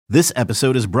This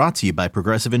episode is brought to you by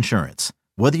Progressive Insurance.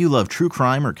 Whether you love true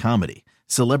crime or comedy,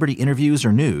 celebrity interviews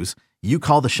or news, you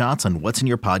call the shots on what's in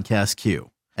your podcast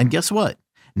queue. And guess what?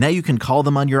 Now you can call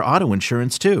them on your auto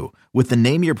insurance too with the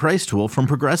Name Your Price tool from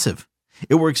Progressive.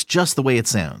 It works just the way it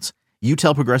sounds. You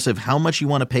tell Progressive how much you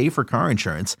want to pay for car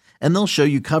insurance, and they'll show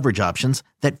you coverage options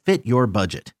that fit your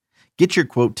budget. Get your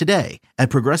quote today at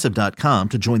Progressive.com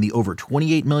to join the over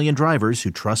 28 million drivers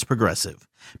who trust Progressive.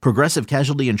 Progressive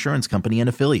Casualty Insurance Company and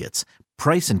Affiliates.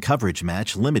 Price and coverage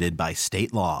match limited by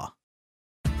state law.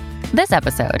 This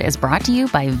episode is brought to you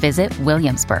by Visit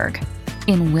Williamsburg.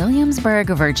 In Williamsburg,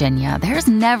 Virginia, there's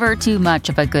never too much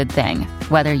of a good thing.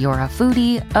 Whether you're a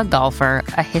foodie, a golfer,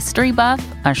 a history buff,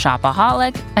 a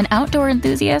shopaholic, an outdoor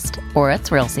enthusiast, or a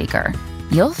thrill seeker,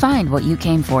 you'll find what you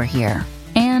came for here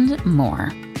and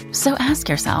more. So ask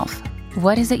yourself,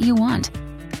 what is it you want?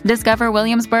 Discover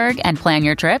Williamsburg and plan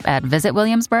your trip at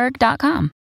visitwilliamsburg.com.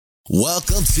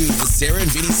 Welcome to the Sarah and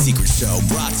Vinny Secret Show,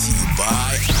 brought to you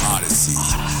by Odyssey.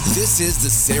 This is the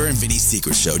Sarah and Vinny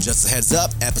Secret Show. Just a heads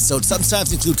up, episodes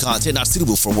sometimes include content not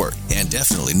suitable for work and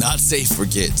definitely not safe for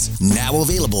kids. Now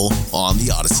available on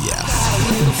the Odyssey app.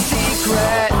 A little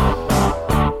secret,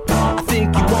 I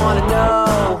think you want to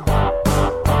know.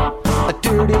 A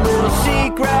dirty little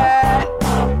secret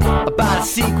about a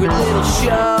secret little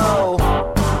show.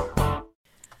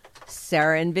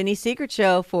 Sarah and Vinny Secret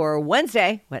Show for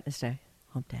Wednesday,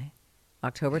 hump day,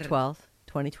 October 12th,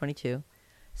 2022.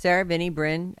 Sarah, Vinny,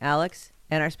 Bryn, Alex,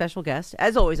 and our special guest,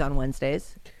 as always on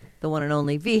Wednesdays, the one and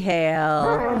only V Hale.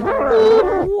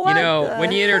 You know,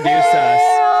 when you introduce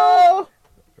us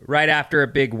right after a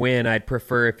big win, I'd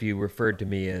prefer if you referred to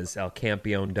me as El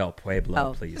Campeón del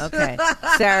Pueblo, please. Okay.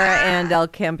 Sarah and El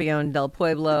Campeón del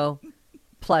Pueblo,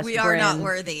 plus We are Bryn, not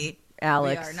worthy.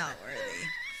 Alex. We are not worthy.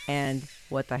 And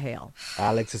what the hell?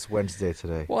 Alex, it's Wednesday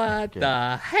today. What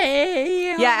the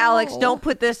hell? Yeah, Alex, don't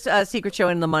put this Secret Show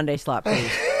in the Monday slot, please.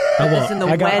 I Put this in the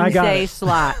Wednesday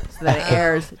slot so that it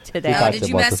airs today. Oh, did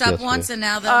you mess up once and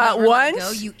now they'll never let once?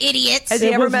 go? You idiots. Has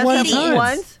he ever messed up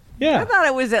once? Yeah. I thought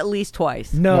it was at least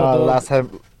twice. No, last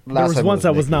time. There was once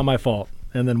that was not my fault,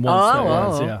 and then once that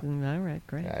was, yeah. All right,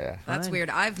 great. Yeah. That's weird.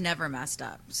 I've never messed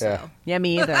up. So Yeah,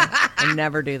 me either. I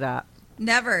never do that.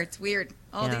 never. It's weird.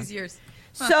 All Yeah. these years.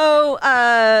 So,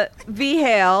 V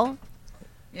Hale,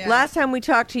 Yeah. last time we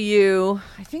talked to you,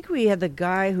 I think we had the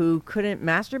guy who couldn't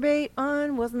masturbate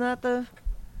on. Wasn't that the?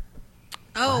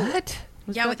 Oh, What?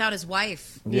 yeah, without his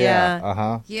wife. Yeah.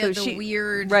 Uh-huh. He had the she-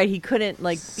 weird. Right, he couldn't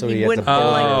So he had wouldn't to put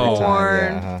blow like every time,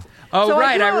 porn. Yeah, uh-huh. Oh, So I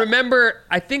right. grew I up- remember,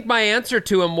 I think my answer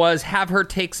to him was have her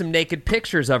take some naked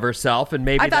pictures of herself, and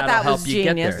maybe I thought that'll that help was you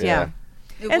genius. get there. Yeah.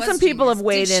 It And was some people genius. have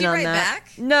weighed Did in she on write that.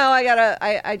 Back? No,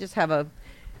 I just have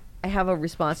a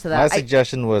response to My that.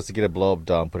 suggestion was to get a blow-up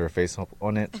doll and put her face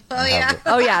on it. Oh, yeah.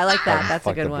 Oh yeah, I like that. Fuck That's a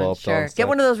the good one. blow-up Sure, doll get stuff.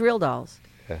 one of those real dolls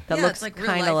that Yeah, looks it's like real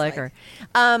kind of like lifelike.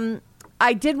 her.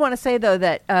 I did want to say though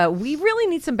that we really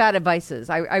need some bad advices.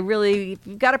 I really, if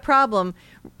you've got a problem,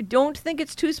 don't think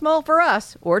it's too small for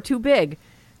us or too big.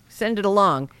 Send it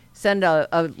along. Send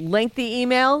a lengthy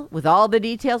email with all the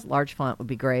details. Large font would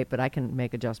be great, but I can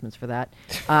make adjustments for that.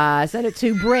 Send it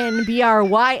to Bryn,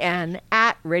 BRYN,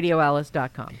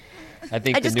 @radioalice.com. I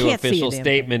think I the just new can't see official a damn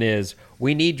statement is,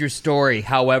 we need your story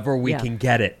however we Yeah. can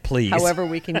get it, please. However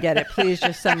we can get it. Please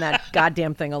just send that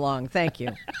goddamn thing along. Thank you,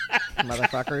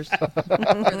 motherfuckers.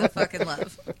 For the fucking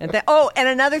love. And and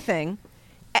another thing,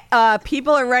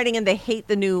 people are writing and they hate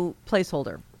the new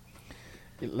placeholder.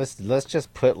 Let's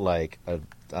just put like a,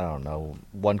 I don't know,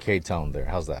 1K tone there.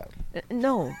 How's that?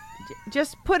 No,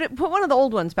 just put one of the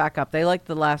old ones back up. They liked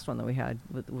the last one that we had.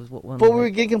 Was what one? But we were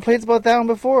getting complaints about that one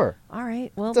before. All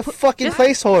right, well, It's a fucking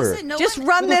placeholder. Listen, no just one-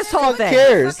 run this whole Who thing.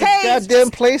 cares? Hey, It's a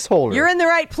goddamn placeholder. you're in the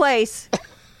right place.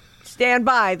 Stand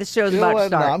by. The show's You know about to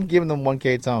what? No, start. I'm giving them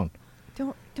 1K tone.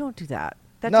 Don't do that.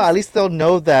 That No, just- at least they'll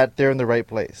know that they're in the right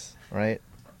place, right?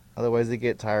 Otherwise, they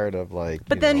get tired of like.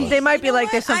 But you then know, they might be You know like,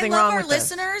 what? "There's something I love wrong our with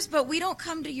this." listeners, but we don't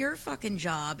come to your fucking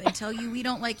job and tell you we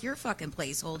don't like your fucking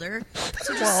placeholder.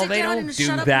 So just Well, sit they down don't and do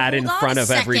shut up that and in hold on front a of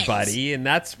second. everybody, and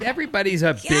that's everybody's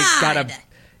a big got a. God.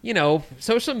 You know,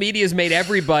 social media's made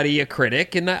everybody a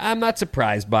critic, and I'm not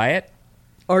surprised by it.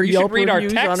 Or You should Yelp read our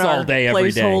reviews texts on our all day, every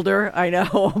day. placeholder. I know.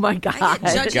 Oh my god. I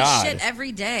get judgy God. shit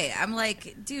every day. I'm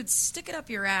like, dude, stick it up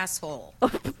your asshole.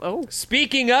 Oh.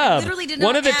 Speaking of, Literally did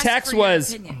one not of the ask texts for your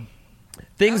was opinion.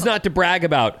 things not to brag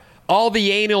about. All the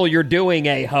anal you're doing,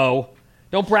 ho.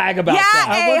 Don't brag about Yeah, that.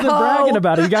 I wasn't Hey-ho. bragging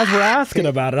about it. You guys were asking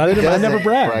about it. I never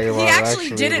bragged. He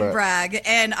actually didn't brag,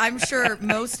 and I'm sure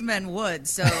most men would,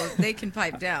 so they can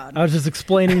pipe down. I was just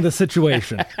explaining the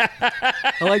situation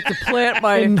I like to plant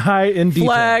my in detail.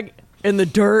 flag in the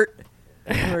dirt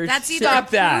That's either Stop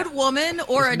a that. prude woman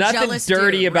or There's a nothing jealous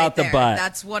dirty dude about right the there. butt.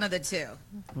 That's one of the two.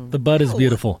 The butt is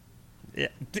beautiful. Yeah.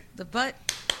 The butt,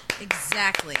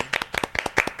 exactly.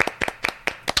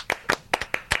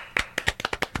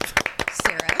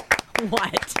 Sarah.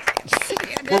 What?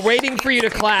 We're waiting for you to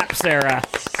clap, Sarah.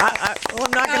 Well,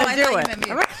 I'm not Oh, going I to do thought you it. meant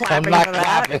me. I'm not I'm clapping not for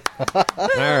that.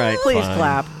 clapping. All right. Please fine.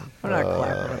 clap. I'm not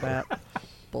clapping for that.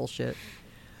 Bullshit.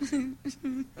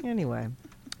 Anyway.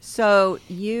 So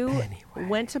you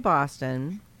went to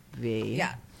Boston, V.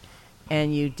 Yeah.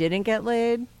 And you didn't get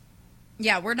laid?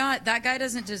 Yeah, we're not. That guy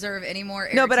doesn't deserve any more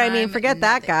airtime. No, but I mean, forget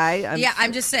that nothing. guy.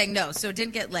 I'm just saying no. So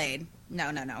didn't get laid.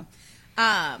 No.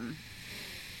 I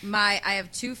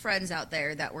have two friends out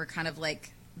there that were kind of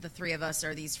like the three of us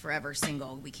are these forever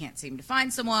single. We can't seem to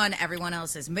find someone. Everyone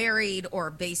else is married or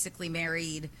basically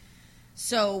married.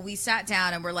 So we sat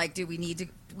down and we're like, dude, we need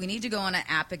to go on an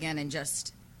app again and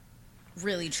just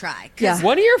really try. 'Cause Yeah.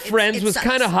 One of your it friends was sucks.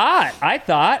 kind of hot, I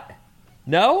thought.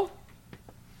 No?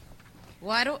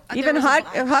 Well, I don't. Even there was a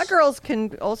hot bunch. girls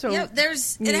can also. Yeah,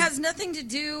 it has nothing to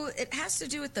do. It has to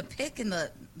do with the pick and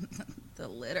the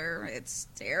litter. It's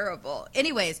terrible.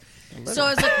 Anyways, so I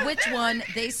was like, which one?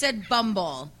 They said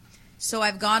Bumble. So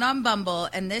I've gone on Bumble,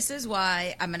 and this is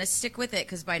why I'm going to stick with it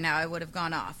because by now I would have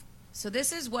gone off. So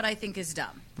this is what I think is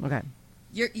dumb. Okay.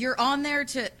 You're on there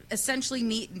to essentially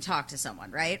meet and talk to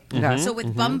someone, right? Okay. So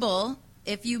with Bumble,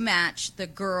 if you match, the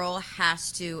girl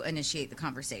has to initiate the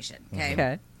conversation.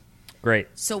 Okay. Great.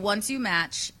 So once you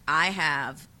match, I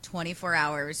have 24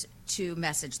 hours to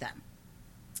message them.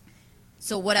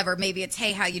 So whatever, maybe it's,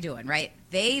 hey, how you doing, right?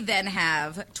 They then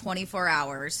have 24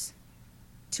 hours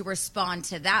to respond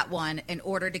to that one in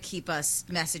order to keep us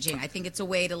messaging. I think it's a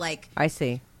way to I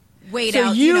see. wait So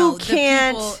out, you the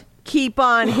can't people. keep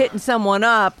on hitting someone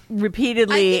up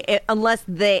repeatedly unless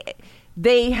they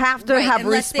have to Right, have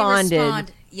unless they responded.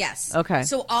 respond. Yes. Okay.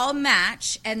 So I'll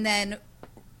match and then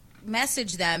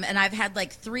message them, and I've had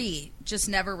like 3 just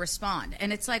never respond.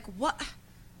 And it's like, what?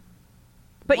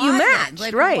 But you Why then? matched,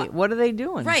 Like, right? What are they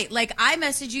doing? Right. Like I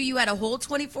messaged you had a whole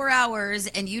 24 hours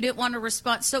and you didn't want to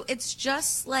respond. So it's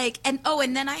just like, and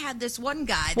then I had this one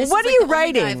guy. Well, This what is are like you the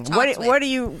only guy writing? I've talked with. What are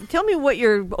you? Tell me what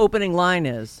your opening line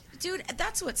is. Dude,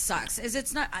 that's what sucks is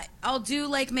it's not, I'll do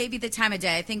like maybe the time of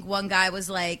day. I think one guy was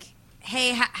like,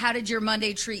 hey, how did your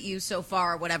Monday treat you so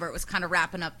far or whatever? It was kind of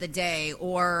wrapping up the day,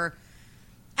 or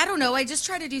I don't know. I just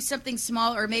try to do something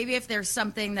small, or maybe if there's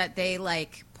something that they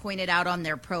like pointed out on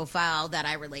their profile that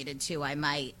I related to, I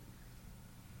might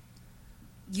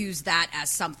use that as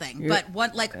something. But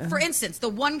what, like, for instance, the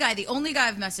only guy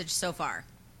I've messaged so far,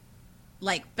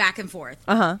 like back and forth,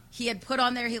 he had put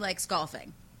on there he likes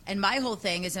golfing. And my whole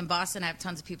thing is in Boston, I have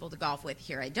tons of people to golf with.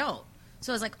 Here I don't.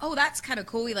 So I was like, oh, that's kind of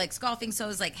cool. He likes golfing. So I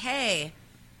was like, hey,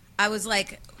 I was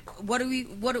like,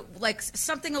 like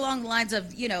something along the lines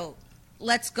of,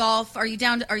 let's golf. Are you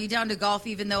down to golf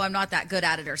even though I'm not that good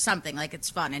at it or something? Like, it's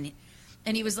fun.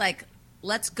 And he was like,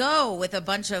 let's go with a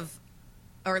bunch of,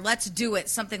 or let's do it,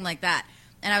 something like that.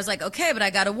 And I was like, okay, but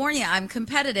I got to warn you, I'm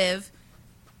competitive.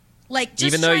 Like, just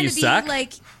even though trying you to be suck?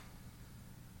 like,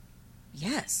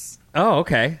 yes. Oh,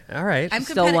 okay. All right. I'm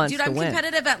Still competitive, wants dude. to I'm win.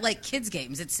 competitive at like kids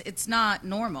games. It's not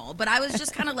normal, but I was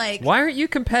just kind of like, Why aren't you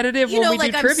competitive when we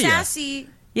like do I'm trivia? sassy.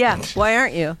 Yeah. Why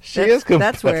aren't you? She is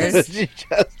That's competitive. weird. She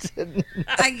just didn't.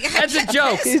 That's a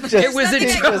joke. He's It was a Nothing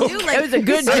I can joke. do, like- It was a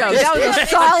good joke. That was a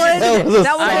solid. That was a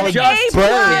That was solid an just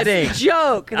A+ kidding.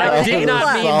 joke. That I was did A+.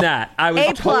 not mean that. I was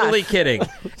A+. totally kidding.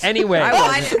 Anyway,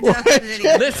 I didn't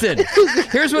know. listen,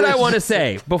 here's what I want to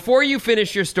say. Before you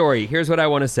finish your story, here's what I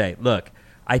want to say. Look,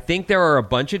 I think there are a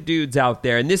bunch of dudes out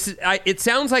there, and it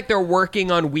sounds like they're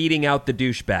working on weeding out the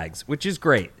douchebags, which is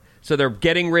great. So they're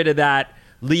getting rid of that,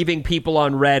 leaving people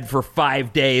on red for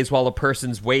 5 days while a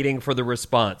person's waiting for the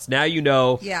response. Now you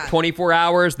know, Yeah. 24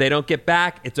 hours, they don't get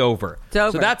back, it's over. It's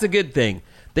over. So that's a good thing.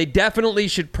 They definitely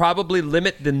should probably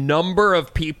limit the number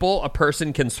of people a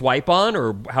person can swipe on,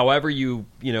 or however you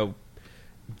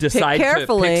decide to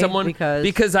carefully, pick someone,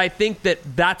 because I think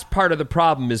that's part of the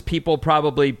problem is people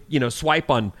probably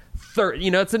swipe on 30.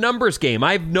 It's a numbers game.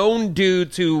 I've known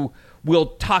dudes who will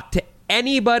talk to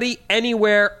anybody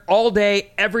anywhere all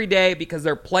day every day because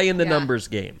they're playing the Yeah. numbers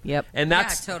game. Yep. And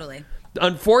that's totally.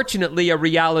 unfortunately a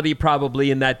reality probably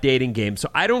in that dating game. So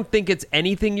I don't think it's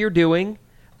anything you're doing.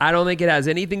 I don't think it has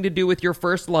anything to do with your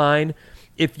first line.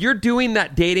 If you're doing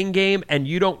that dating game and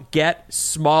you don't get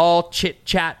small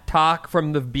chit-chat talk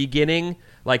from the beginning,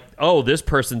 like, oh, this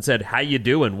person said, how you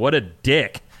doing? What a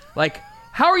dick. Like,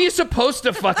 how are you supposed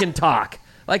to fucking talk?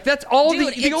 Like, that's all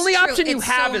Dude, the only it's true. option you It's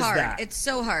have so is hard. that. It's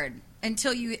so hard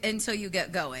until you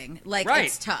get going. Like, Right.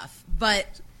 it's tough. But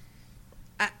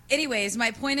Anyways,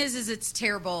 my point is it's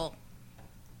terrible.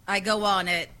 I go on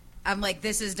it. I'm like,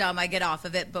 this is dumb. I get off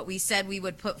of it. But we said we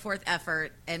would put forth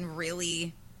effort and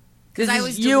really. Because I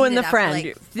was you and the after friend.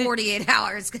 like 48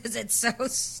 hours because it's so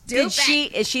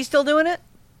stupid. Is she still doing it?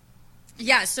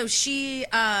 Yeah, so she,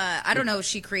 I don't know if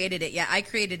she created it yet. I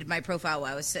created my profile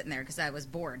while I was sitting there because I was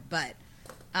bored, but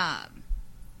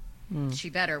she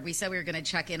better. We said we were going to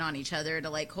check in on each other to,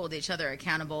 like, hold each other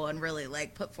accountable and really,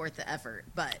 like, put forth the effort,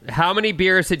 but. How many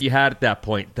beers had you had at that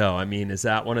point, though? I mean, is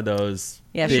that one of those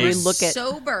Yeah, big... should we look at...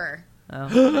 Sober. Oh.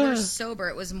 We were sober.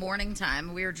 It was morning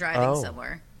time. We were driving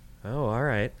somewhere. Oh, all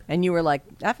right. And you were like,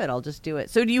 F it, I'll just do it.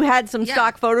 So you had some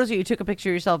stock photos or you took a picture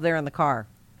of yourself there in the car?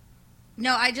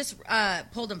 No, I just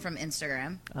pulled them from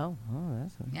Instagram. Oh,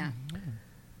 that's yeah.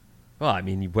 Well, I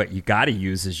mean, what you got to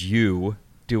use is you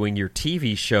doing your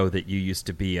TV show that you used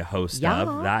to be a host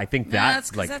of. I think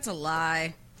that's like that's a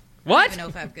lie. What? I don't even know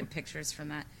if I have good pictures from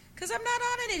that because I'm not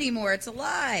on it anymore. It's a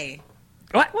lie.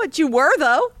 What you were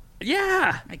though?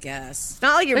 Yeah, I guess. It's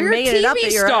not like you're making a TV it up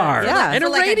that you're star, and a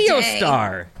like radio a day.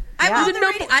 star. I'm on the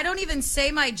radio. I don't even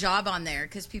say my job on there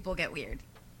because people get weird.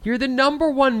 You're the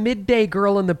 #1 midday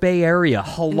girl in the Bay Area.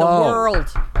 Hello. In the world.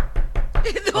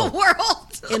 In the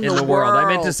world. In the world. I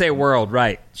meant to say world.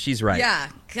 Right. She's right. Yeah.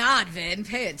 God, Vin,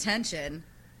 pay attention.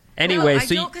 Anyway, I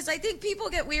don't because I think people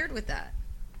get weird with that.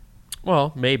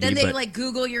 Well, maybe. Then they but... like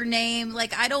Google your name.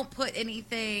 Like I don't put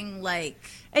anything like.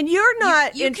 And you're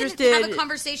not you interested. You can have a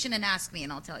conversation and ask me,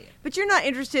 and I'll tell you. But you're not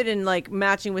interested in like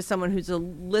matching with someone who's a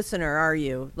listener, are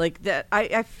you? Like that,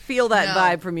 I feel that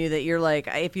vibe from you that you're like,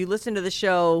 if you listen to the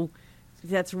show,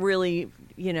 that's really,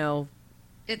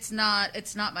 It's not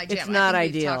my jam. It's not I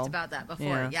think ideal. We've talked about that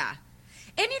before. Yeah.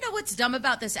 And you know what's dumb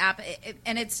about this app?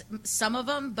 And it's some of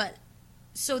them, but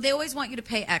so they always want you to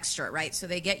pay extra, right? So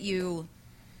they get you.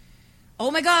 Oh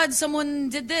my God, someone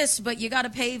did this, but you got to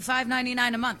pay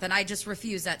 $5.99 a month. And I just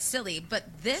refuse. That's silly. But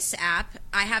this app,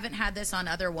 I haven't had this on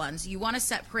other ones. You want to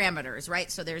set parameters,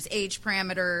 right? So there's age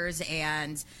parameters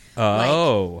and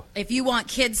like, if you want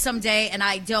kids someday and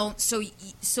I don't,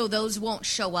 so those won't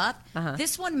show up.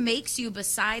 This one makes you,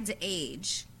 besides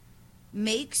age,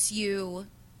 makes you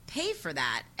pay for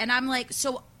that. And I'm like,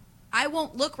 so I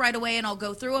won't look right away and I'll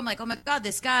go through. I'm like, oh my God,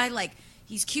 this guy, like,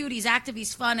 he's cute, he's active,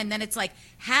 he's fun, and then it's like,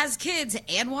 has kids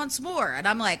and wants more. And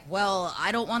I'm like, well,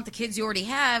 I don't want the kids you already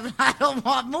have. I don't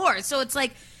want more. So it's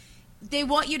like, they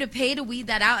want you to pay to weed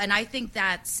that out. And I think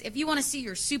that's, if you want to see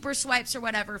your super swipes or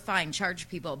whatever, fine, charge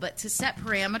people. But to set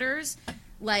parameters,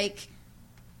 like,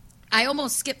 I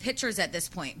almost skip pictures at this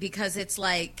point because it's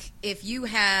like, if you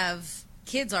have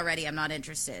kids already, I'm not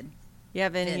interested. You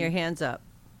have your hands up.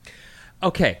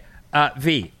 Okay,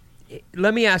 V,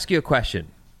 let me ask you a question.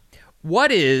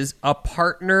 What is a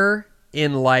partner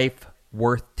in life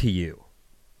worth to you?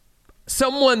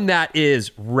 Someone that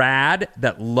is rad,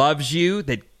 that loves you,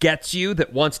 that gets you,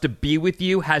 that wants to be with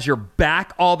you, has your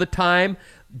back all the time,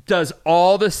 does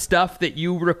all the stuff that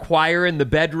you require in the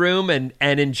bedroom and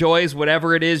enjoys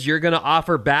whatever it is you're going to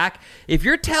offer back. If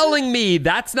you're telling me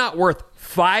that's not worth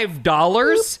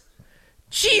 $5,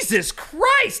 Jesus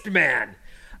Christ, man.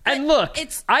 And look,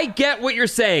 I get what you're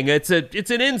saying. It's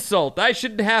an insult. I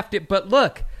shouldn't have to. But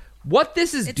look, what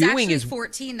this is doing is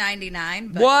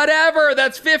 $14.99. Whatever.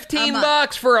 That's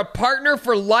 $15 for a partner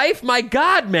for life. My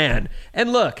God, man.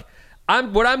 And look,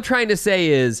 what I'm trying to say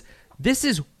is this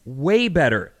is way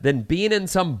better than being in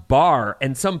some bar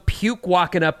and some puke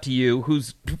walking up to you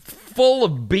who's full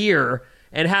of beer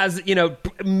and has,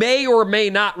 may or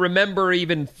may not remember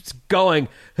even going,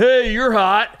 "Hey, you're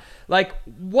hot." Like,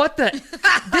 what the...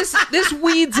 This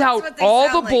weeds out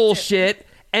all the bullshit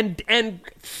and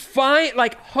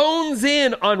hones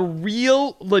in on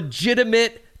real,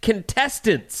 legitimate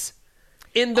contestants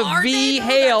in the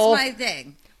V-Hail. That's my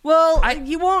thing. Well,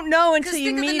 you won't know until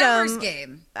you meet them.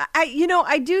 Game. I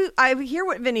hear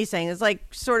what Vinny's saying. It's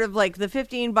like sort of like the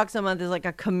 $15 a month is like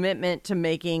a commitment to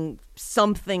making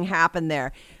something happen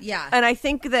there. Yeah. And I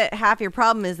think that half your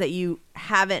problem is that you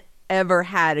haven't ever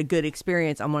had a good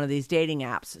experience on one of these dating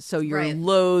apps, so you're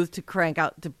loath to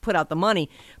put out the money.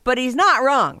 But he's not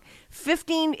wrong.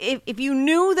 If you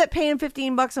knew that paying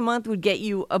 $15 a month would get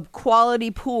you a quality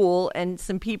pool and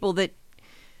some people that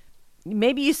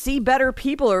maybe you see better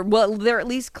people, or they're at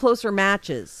least closer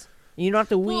matches. You don't have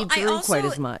to weed through quite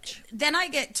as much. Then I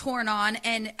get torn on,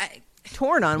 and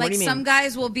torn on. Like, what do you mean? Some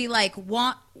guys will be like,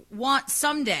 want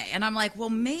someday, and I'm like, well,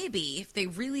 maybe if they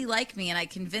really like me and I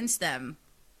convince them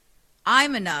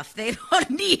I'm enough, they don't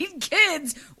need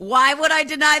kids, why would I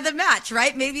deny the match,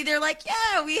 right? Maybe they're like,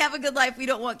 yeah, we have a good life, we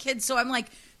don't want kids. So I'm like,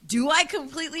 do I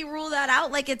completely rule that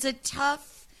out? Like, it's a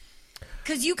tough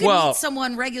because you can meet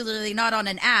someone regularly, not on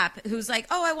an app, who's like,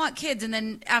 oh, I want kids. And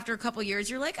then after a couple years,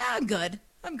 you're like, I'm good.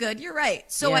 You're right.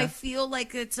 So I feel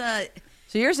like it's a...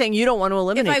 So you're saying you don't want to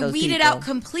eliminate If I those weed it people. out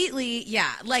completely,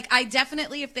 yeah. Like, I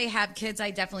definitely, if they have kids, I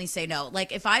definitely say no.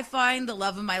 Like, if I find the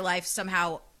love of my life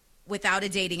somehow without a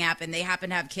dating app and they happen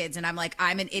to have kids and I'm like,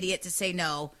 I'm an idiot to say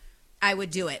no, I would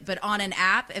do it. But on an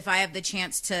app, if I have the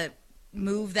chance to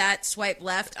move that swipe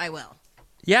left, I will.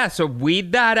 Yeah, so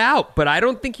weed that out. But I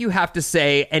don't think you have to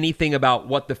say anything about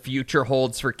what the future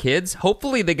holds for kids.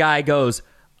 Hopefully the guy goes...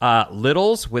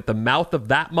 littles with the mouth of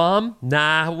that mom?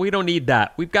 Nah, we don't need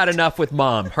that. We've got enough with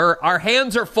mom. Our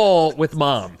hands are full with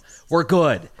mom. We're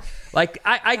good. Like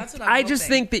I just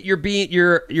think that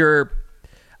you're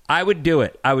I would do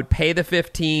it. I would pay the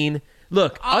 15.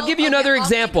 Look, I'll give you another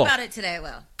example. I'll think about it today, I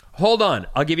will. Hold on.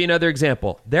 I'll give you another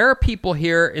example. There are people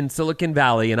here in Silicon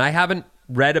Valley, and I haven't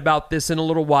read about this in a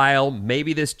little while.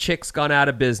 Maybe this chick's gone out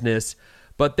of business,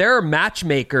 but there are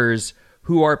matchmakers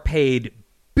who are paid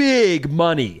big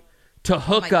money to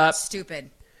hook up.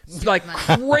 Stupid Like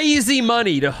money. Crazy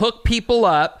money to hook people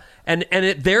up. And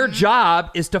their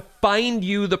job is to find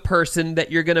you the person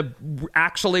that you're going to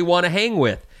actually want to hang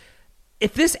with.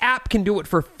 If this app can do it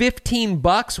for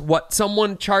 $15, what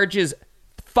someone charges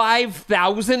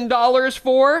 $5,000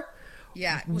 for?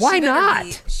 Yeah. Why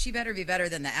not? She better be better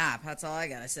than the app. That's all I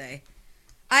got to say.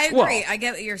 I agree. Well, I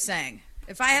get what you're saying.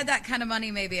 If I had that kind of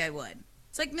money, maybe I would.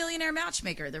 It's like Millionaire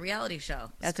Matchmaker, the reality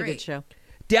show. That's a good show.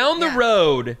 Down the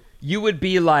road, you would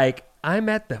be like, I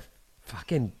met the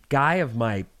fucking guy of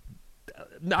my...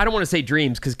 I don't want to say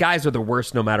dreams, because guys are the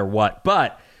worst no matter what.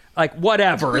 But, like,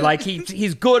 whatever. Like,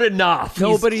 he's good enough.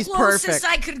 Nobody's closest perfect.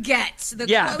 I could get.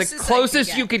 The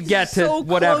closest you could get to so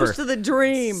whatever. Close to the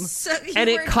dream. So and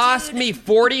it cost me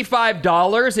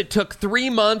 $45. It took 3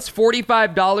 months,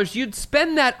 $45. You'd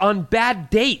spend that on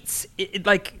bad dates, in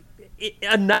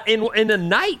a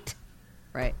night.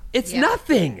 Right. It's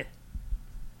nothing.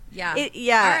 Yeah.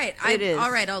 Yeah. All right. It is.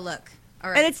 All right. I'll look. All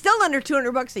right. And it's still under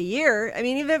 $200 a year. I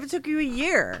mean, even if it took you a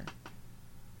year.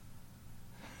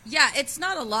 Yeah, it's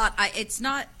not a lot. I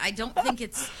don't think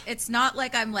it's not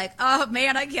like I'm like, oh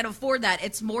man, I can't afford that.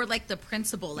 It's more like the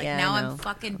principle. Like now I'm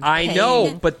fucking I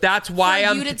know, but that's why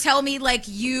for you to tell me like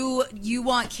you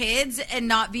want kids and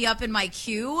not be up in my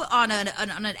queue on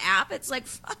an app. It's like,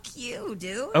 fuck you,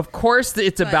 dude. Of course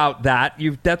it's about that.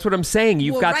 That's what I'm saying.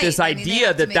 You've got this I mean,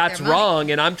 idea that that's wrong,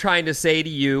 and I'm trying to say to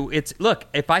you, look,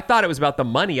 if I thought it was about the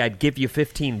money, I'd give you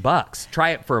 $15.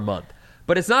 Try it for a month.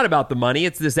 But it's not about the money.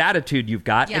 It's this attitude you've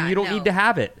got, and you don't need to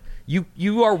have it.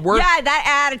 You are worth. Yeah,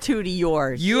 that attitude of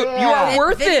yours. You are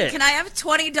worth it. Can I have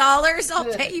 $20? I'll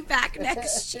pay you back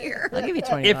next year. I'll give you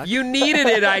 $20. If you needed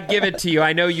it, I'd give it to you.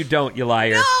 I know you don't, you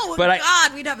liar. No, but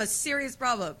God, we'd have a serious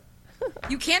problem.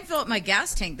 You can't fill up my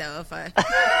gas tank though if I.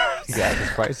 Yeah,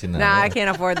 it's pricey now. Nah, I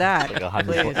can't afford that. Like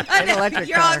Please. I know, electric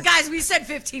you're car. all, guys, we said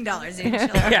 $15.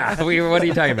 Yeah, what are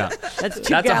you talking about? That's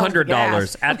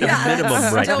 $100 at the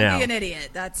minimum right Don't now. be an idiot.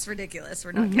 That's ridiculous.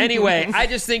 We're not. Anyway, I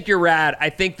just think you're rad.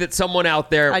 I think that someone out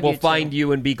there will do find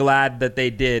you and be glad that they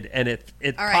did, and it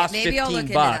All right, costs maybe I'll look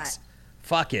into $15. that.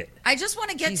 Fuck it. I just want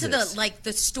to get to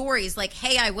the stories like,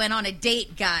 hey, I went on a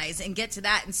date, guys, and get to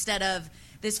that instead of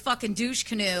this fucking douche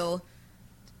canoe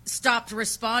stopped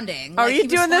responding. Are Like, you he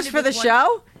doing this for the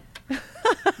show?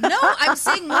 No, I'm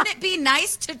saying, wouldn't it be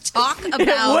nice to talk about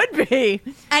It would be.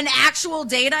 an actual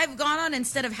date I've gone on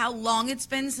instead of how long it's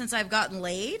been since I've gotten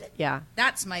laid? Yeah.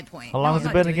 That's my point. How long No, has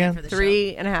I'm it not been doing again? for the show.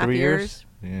 3.5 years.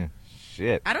 Yeah.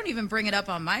 Shit. I don't even bring it up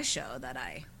on my show that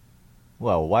I...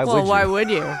 Well, why Well, would you? why would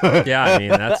you? Yeah, I mean,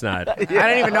 that's not. I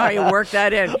don't even know how you work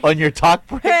that in. On your talk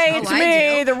break? Hey, it's I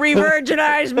me, do. the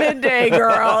re-virginized midday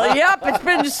girl. Yep, it's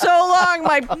been so long,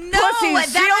 my pussy's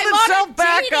sealed itself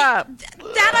back up.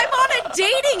 That I'm on a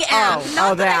dating app.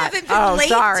 Not that I haven't been late.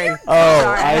 sorry. To. Oh,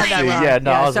 Sorry, I had see. that wrong. Yeah,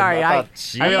 no, I was sorry. I I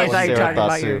thought- realized I was Sarah talking thought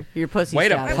about too. your pussy Way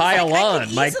to status. pile I on.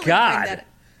 could My easily God.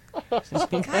 bring that up.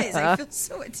 Guys, I feel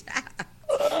so attacked.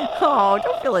 Oh,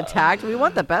 don't feel attacked. We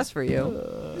want the best for you.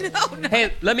 No.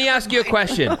 Hey, let me ask you a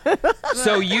question.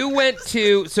 So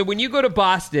when you go to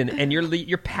Boston and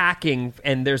you're packing,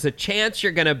 and there's a chance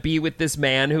you're going to be with this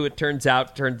man who it turns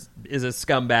out is a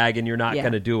scumbag, and you're not Yeah,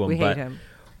 going to do him. we hate him.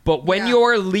 But when Yeah.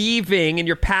 you're leaving and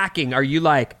you're packing, are you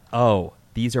like, oh,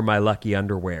 these are my lucky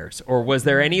underwears, or was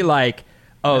there any like,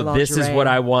 oh, My this is lingerie. what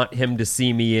I want him to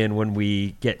see me in when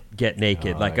we get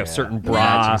naked, like a certain bra?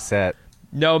 Matching set.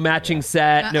 No matching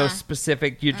set, no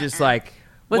specific. You're just like,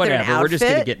 Was there an whatever. We're just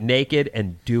gonna outfit? get naked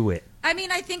and do it. I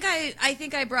mean, I think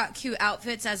I brought cute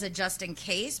outfits as a just in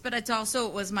case, but it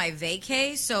was my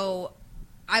vacay, so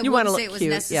I You wanna wouldn't say look it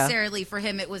was cute, yeah. necessarily for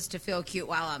him. It was to feel cute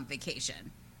while on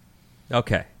vacation.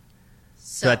 Okay.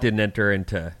 So that didn't enter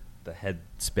into the head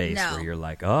space where you're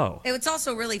like, oh. It's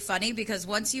also really funny because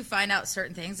once you find out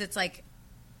certain things, it's like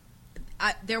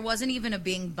there wasn't even a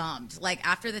being bummed. Like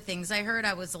after the things I heard,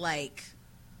 I was like,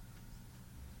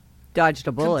 dodged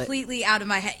a bullet. Completely out of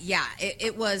my head. Yeah,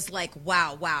 it was like,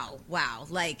 wow.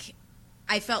 Like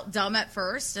I felt dumb at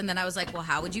first, and then I was like, well,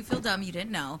 how would you feel dumb? You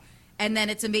didn't know. And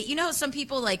then it's amazing. You know, some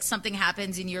people, like, something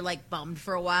happens and you're, like, bummed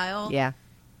for a while. Yeah.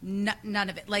 None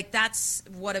of it. Like, that's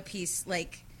what a piece,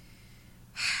 like,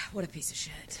 what a piece of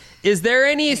shit. Is there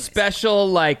any special,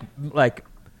 like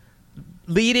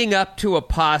leading up to a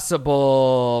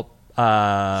possible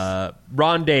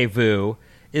rendezvous,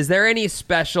 is there any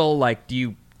special, like,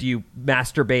 do you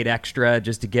masturbate extra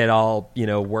just to get all,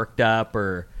 worked up?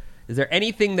 Or is there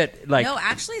anything that, like... No,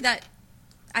 actually,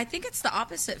 I think it's the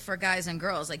opposite for guys and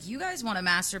girls. Like, you guys want to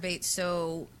masturbate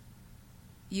so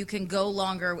you can go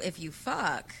longer if you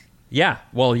fuck. Yeah.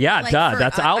 Well, yeah, like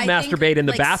duh. I'll masturbate in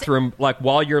the bathroom, like,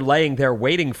 while you're laying there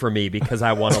waiting for me because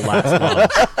I want to last long.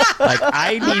 Like,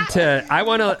 I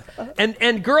want to...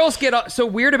 And girls get so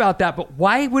weird about that, but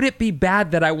why would it be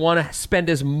bad that I want to spend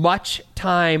as much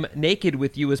time naked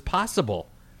with you as possible?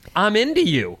 I'm into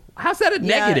you. How's that a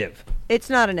negative? It's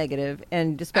not a negative,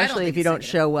 and especially if you don't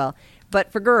show well.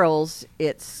 But for girls,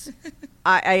 it's...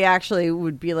 I actually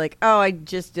would be like, oh, I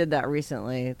just did that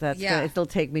recently. It'll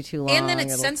take me too long. And then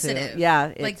it's sensitive.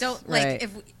 Right.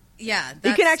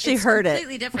 You can actually hurt it.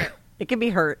 Completely different. It can be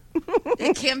hurt.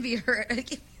 It can be hurt.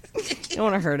 You don't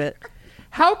want to hurt it.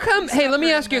 How come? Hey, let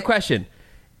me ask you a question.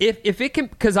 If it can,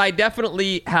 because I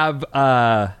definitely have.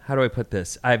 How do I put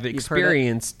this? I've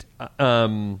experienced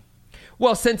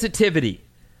sensitivity.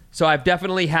 So I've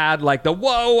definitely had like the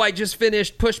whoa, I just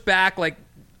finished, push back, like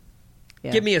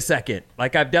give me a second.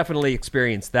 Like I've definitely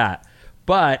experienced that.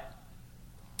 But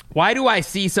why do I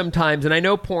see sometimes, and I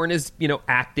know porn is,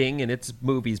 acting and it's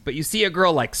movies, but you see a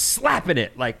girl like slapping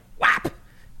it, like whap,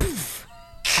 poof.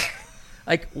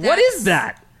 Like what is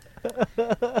that?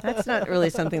 That's not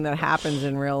really something that happens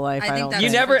in real life. I don't think. You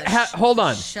never hold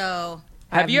on. Show.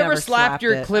 Have you ever slapped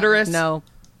your clitoris? No.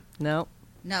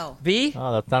 V?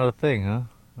 Oh, that's not a thing, huh?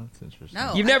 That's interesting.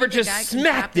 No, you've never just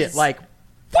smacked it like,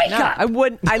 wake up. I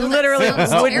wouldn't. I literally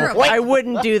wouldn't. I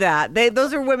wouldn't do that.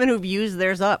 Those are women who've used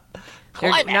theirs up.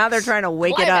 Now they're trying to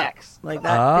wake it up like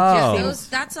that. Oh. It just seems,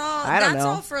 that's all. That's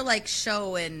all for like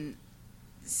show and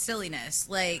silliness.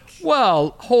 Like,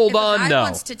 well, hold on. If a guy though,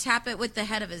 wants to tap it with the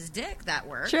head of his dick, that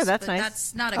works. Sure, that's but nice.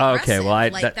 That's not aggressive. Okay, well,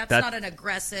 that's not an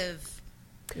aggressive.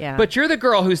 Yeah. But you're the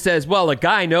girl who says, well, a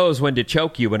guy knows when to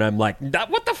choke you. And I'm like,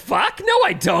 what the fuck? No,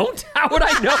 I don't. How would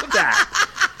I know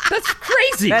that? That's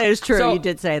crazy. That is true. So, you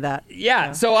did say that.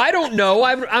 Yeah. So I don't know.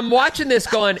 I'm watching this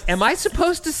going, am I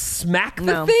supposed to smack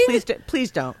the thing?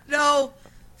 Please don't. No.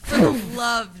 For the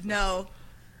love, no.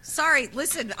 Sorry.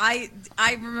 Listen, I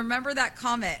remember that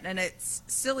comment, and it's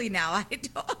silly now. I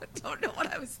don't know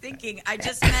what I was thinking. I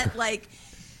just meant like...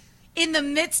 in the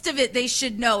midst of it, they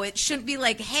should know. It shouldn't be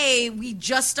like, hey, we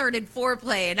just started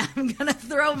foreplay and I'm going to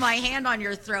throw my hand on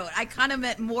your throat. I kind of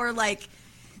meant more like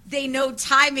they know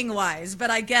timing-wise, but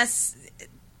I guess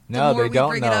no, they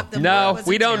don't know. No,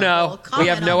 we don't know. We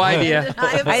have no idea.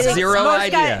 Zero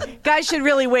idea. Guys should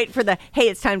really wait for the, hey,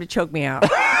 it's time to choke me out.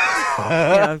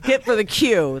 Get for the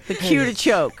cue to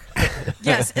choke.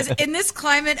 Yes, in this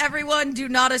climate, everyone, do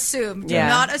not assume. Do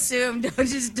not assume. Don't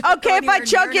okay, if I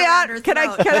choke you out, can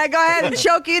I go ahead and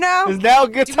choke you now? Is now a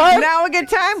good time? Now a good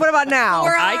time? What about now?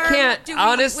 I can't,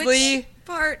 honestly.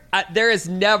 There is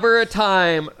never a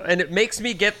time, and it makes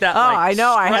me get that. I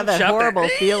know. I have that horrible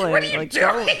feeling. What are you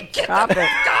doing? Get the fuck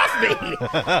off me!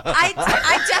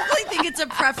 I definitely think it's a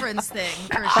preference thing.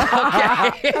 For sure.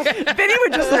 Okay. Vinny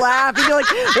would just laugh. He'd be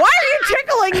like, "Why are you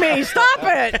tickling me? Stop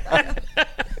it!"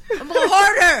 I'm a little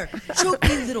harder. Choke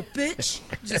me, little bitch.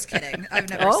 Just kidding. I've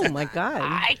never. Oh said my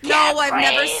that. god! I've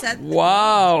never said. That.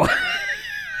 Wow.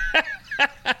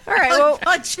 All right, well,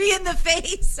 punch me in the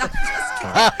face. I'm just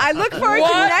kidding. I look forward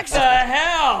to next. What the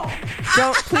hell?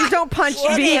 Please don't punch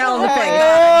VL in the face.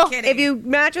 I'm kidding. If you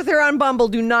match with her on Bumble,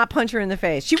 do not punch her in the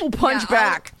face. She will punch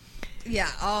back.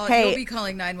 You'll be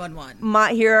calling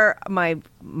 911. Here are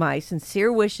my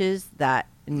sincere wishes that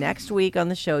next week on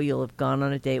the show you'll have gone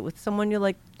on a date with someone you're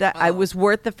like that. I was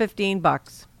worth the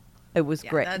 $15. It was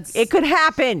great. It could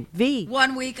happen. V.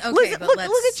 1 week. Okay, look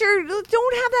let's... at your.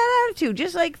 Don't have that attitude.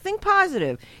 Just like think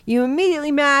positive. You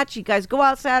immediately match. You guys go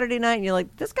out Saturday night, and you're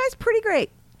like, this guy's pretty great.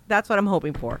 That's what I'm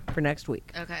hoping for next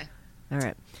week. Okay. All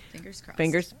right. Fingers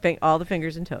crossed. All the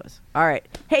fingers and toes. All right.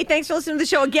 Hey, thanks for listening to the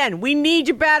show again. We need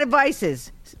your bad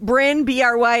advices. Bryn,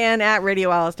 BRYN, at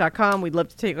radioalice.com. We'd love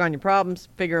to take on your problems,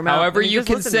 figure them out. However you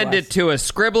can send it to us.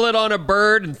 Scribble it on a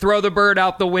bird and throw the bird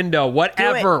out the window.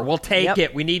 Whatever. We'll take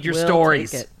it. We need your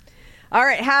stories. Take it. All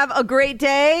right. Have a great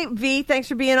day. V, thanks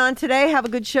for being on today. Have a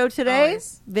good show today.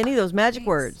 Always. Vinny, those magic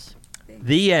words.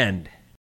 The end.